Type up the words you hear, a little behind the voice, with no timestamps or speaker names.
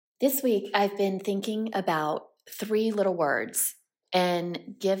This week, I've been thinking about three little words.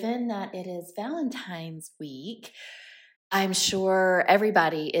 And given that it is Valentine's week, I'm sure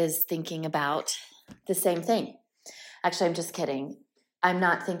everybody is thinking about the same thing. Actually, I'm just kidding. I'm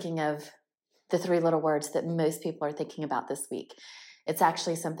not thinking of the three little words that most people are thinking about this week. It's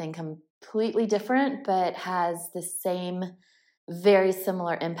actually something completely different, but has the same, very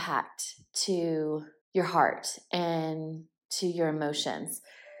similar impact to your heart and to your emotions.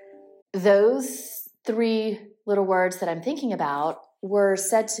 Those three little words that I'm thinking about were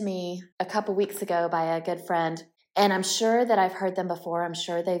said to me a couple weeks ago by a good friend, and I'm sure that I've heard them before. I'm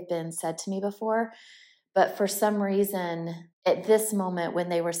sure they've been said to me before, but for some reason, at this moment when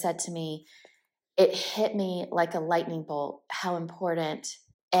they were said to me, it hit me like a lightning bolt how important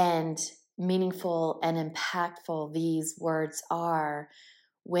and meaningful and impactful these words are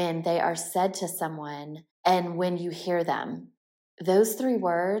when they are said to someone and when you hear them. Those three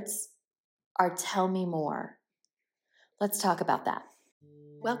words are tell me more. Let's talk about that.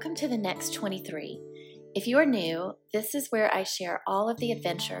 Welcome to the Next 23. If you are new, this is where I share all of the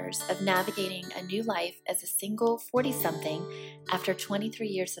adventures of navigating a new life as a single 40-something after 23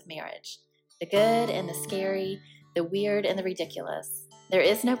 years of marriage. The good and the scary, the weird and the ridiculous. There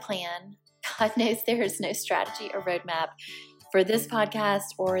is no plan. God knows there is no strategy or roadmap for this podcast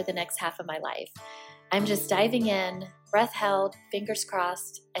or the next half of my life. I'm just diving in, breath held, fingers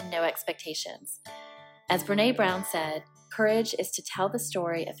crossed, and no expectations. As Brené Brown said, courage is to tell the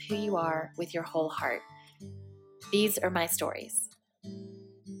story of who you are with your whole heart. These are my stories.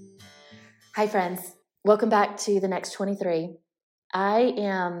 Hi, friends. Welcome back to the Next 23. I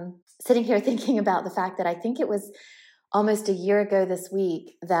am sitting here thinking about the fact that I think it was almost a year ago this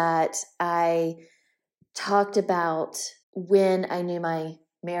week that I talked about when I knew my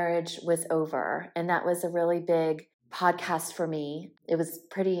marriage was over. And that was a really big podcast for me. It was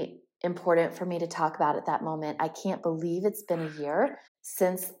pretty important for me to talk about at that moment. I can't believe it's been a year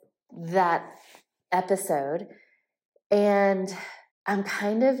since that episode. And I'm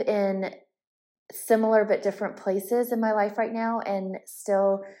kind of in similar but different places in my life right now and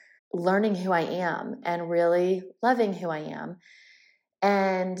still learning who I am and really loving who I am.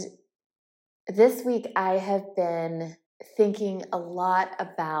 And this week I have been thinking a lot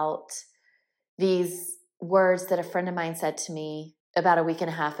about these words that a friend of mine said to me about a week and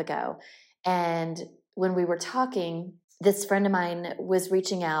a half ago. And when we were talking, this friend of mine was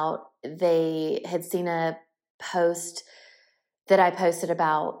reaching out. They had seen a post that I posted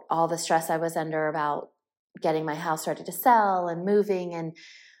about all the stress I was under about getting my house ready to sell and moving and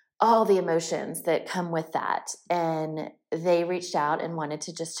all the emotions that come with that. And they reached out and wanted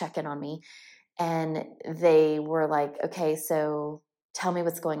to just check in on me. And they were like, okay, so tell me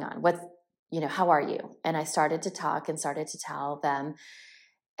what's going on. How are you? And I started to talk and started to tell them.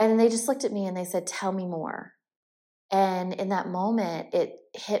 And they just looked at me and they said, tell me more. And in that moment, it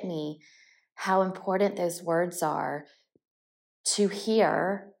hit me how important those words are to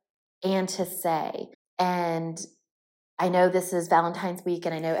hear and to say. And I know this is Valentine's week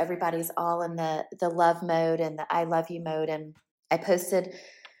and I know everybody's all in the love mode and the I love you mode. And I posted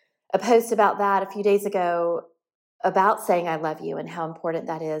a post about that a few days ago about saying I love you and how important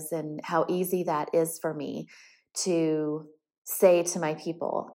that is and how easy that is for me to say to my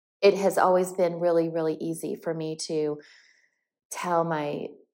people. It has always been really, really easy for me to tell my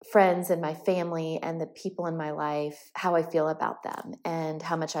friends and my family and the people in my life how I feel about them and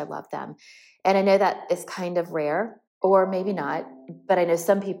how much I love them. And I know that is kind of rare, or maybe not, but I know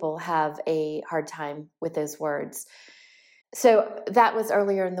some people have a hard time with those words. So that was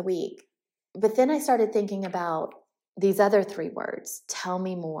earlier in the week. But then I started thinking about these other three words, tell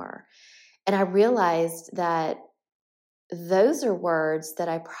me more. And I realized that those are words that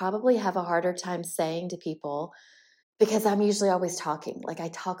I probably have a harder time saying to people because I'm usually always talking. Like I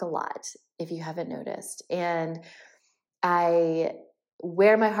talk a lot, if you haven't noticed. And I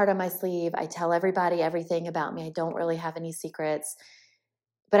wear my heart on my sleeve. I tell everybody everything about me. I don't really have any secrets,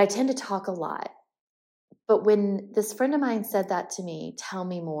 but I tend to talk a lot. But when this friend of mine said that to me, tell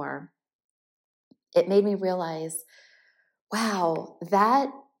me more, it made me realize, wow, that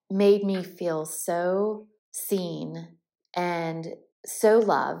made me feel so seen and so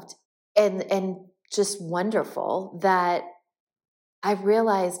loved and just wonderful that I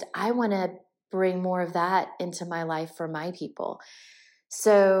realized I want to bring more of that into my life for my people.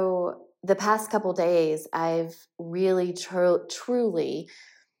 So the past couple days, I've really truly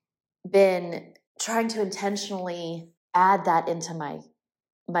been trying to intentionally add that into my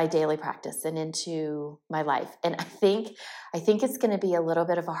daily practice and into my life. And I think it's going to be a little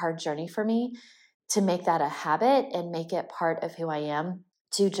bit of a hard journey for me to make that a habit and make it part of who I am.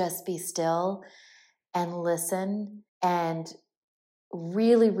 to just be still and listen and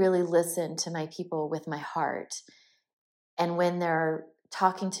really, really listen to my people with my heart. And when they're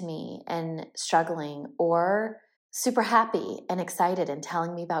talking to me and struggling or super happy and excited and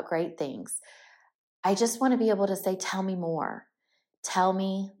telling me about great things, I just want to be able to say, tell me more,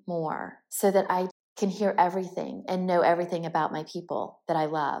 so that I can hear everything and know everything about my people that I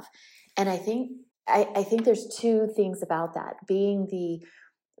love. And I think there's two things about that. Being the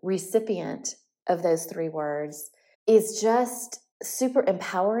recipient of those three words is just super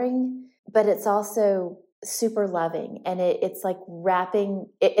empowering, but it's also super loving. And it's like wrapping,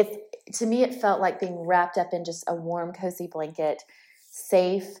 to me, it felt like being wrapped up in just a warm, cozy blanket,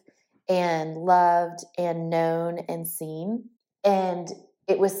 safe and loved and known and seen. And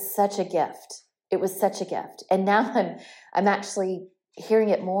it was such a gift. It was such a gift. And now I'm actually hearing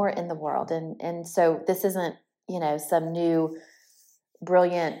it more in the world. And so this isn't, some new,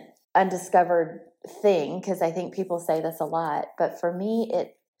 brilliant, undiscovered thing, because I think people say this a lot. But for me,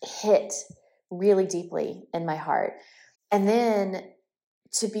 it hit really deeply in my heart. And then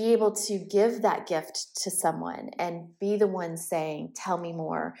to be able to give that gift to someone and be the one saying, tell me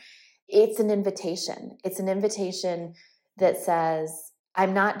more, it's an invitation. It's an invitation that says,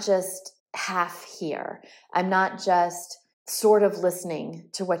 I'm not just half here. I'm not just sort of listening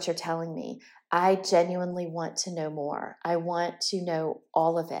to what you're telling me. I genuinely want to know more. I want to know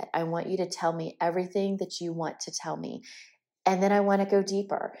all of it. I want you to tell me everything that you want to tell me. And then I want to go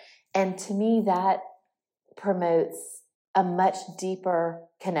deeper. And to me, that promotes a much deeper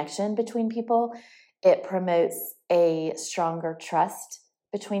connection between people. It promotes a stronger trust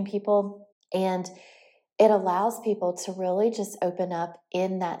between people. And it allows people to really just open up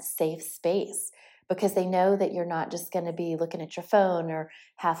in that safe space, because they know that you're not just going to be looking at your phone or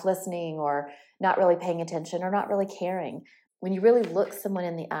half listening or not really paying attention or not really caring. When you really look someone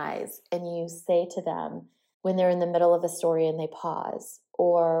in the eyes and you say to them, when they're in the middle of a story and they pause,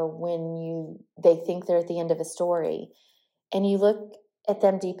 or when they think they're at the end of a story, and you look at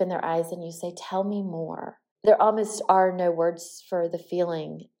them deep in their eyes and you say, tell me more. There almost are no words for the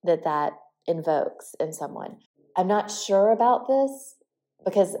feeling that invokes in someone. I'm not sure about this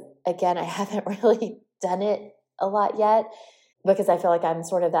because, again, I haven't really done it a lot yet, because I feel like I'm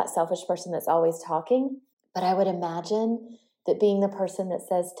sort of that selfish person that's always talking. But I would imagine that being the person that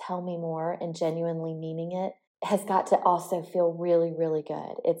says, tell me more, and genuinely meaning it, has got to also feel really, really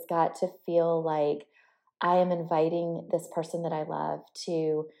good. It's got to feel like I am inviting this person that I love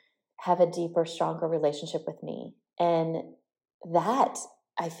to have a deeper, stronger relationship with me. And that,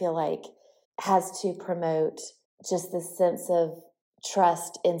 I feel like, has to promote just this sense of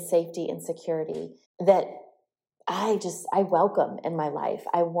trust and safety and security that I welcome in my life.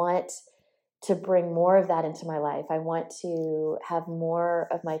 I want to bring more of that into my life. I want to have more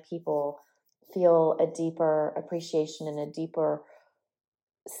of my people feel a deeper appreciation and a deeper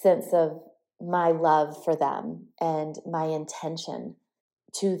sense of my love for them and my intention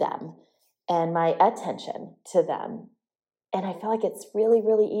to them and my attention to them. And I feel like it's really,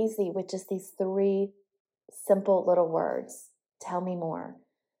 really easy with just these three simple little words. Tell me more.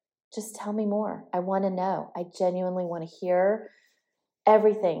 Just tell me more. I want to know. I genuinely want to hear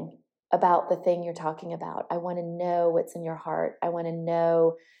everything about the thing you're talking about. I want to know what's in your heart. I want to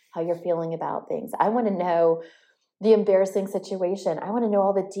know how you're feeling about things. I want to know the embarrassing situation. I want to know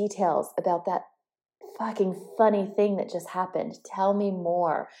all the details about that fucking funny thing that just happened. Tell me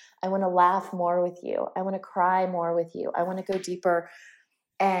more. I want to laugh more with you. I want to cry more with you. I want to go deeper.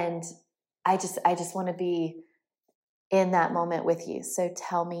 And I just want to be in that moment with you. So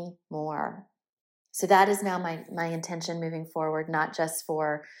tell me more. So that is now my intention moving forward, not just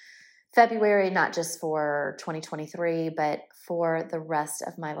for February, not just for 2023, but for the rest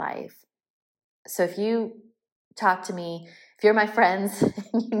of my life. So if you talk to me, if you're my friends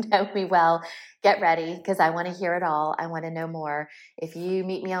and you know me well, get ready, because I want to hear it all. I want to know more. If you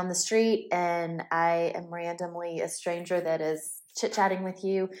meet me on the street and I am randomly a stranger that is chit-chatting with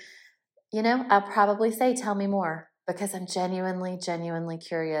you, I'll probably say, tell me more, because I'm genuinely, genuinely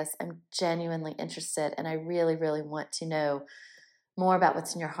curious. I'm genuinely interested, and I really, really want to know more about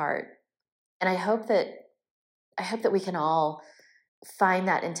what's in your heart. And I hope that we can all find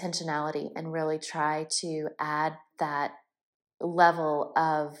that intentionality and really try to add that level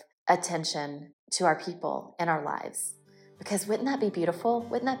of attention to our people in our lives. Because wouldn't that be beautiful?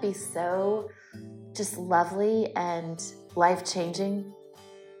 Wouldn't that be so just lovely and life-changing?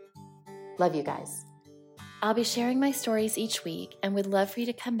 Love you guys. I'll be sharing my stories each week and would love for you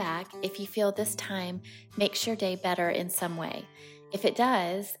to come back if you feel this time makes your day better in some way. If it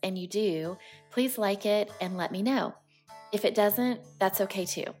does, and you do, please like it and let me know. If it doesn't, that's okay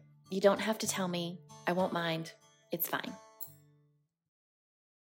too. You don't have to tell me. I won't mind. It's fine.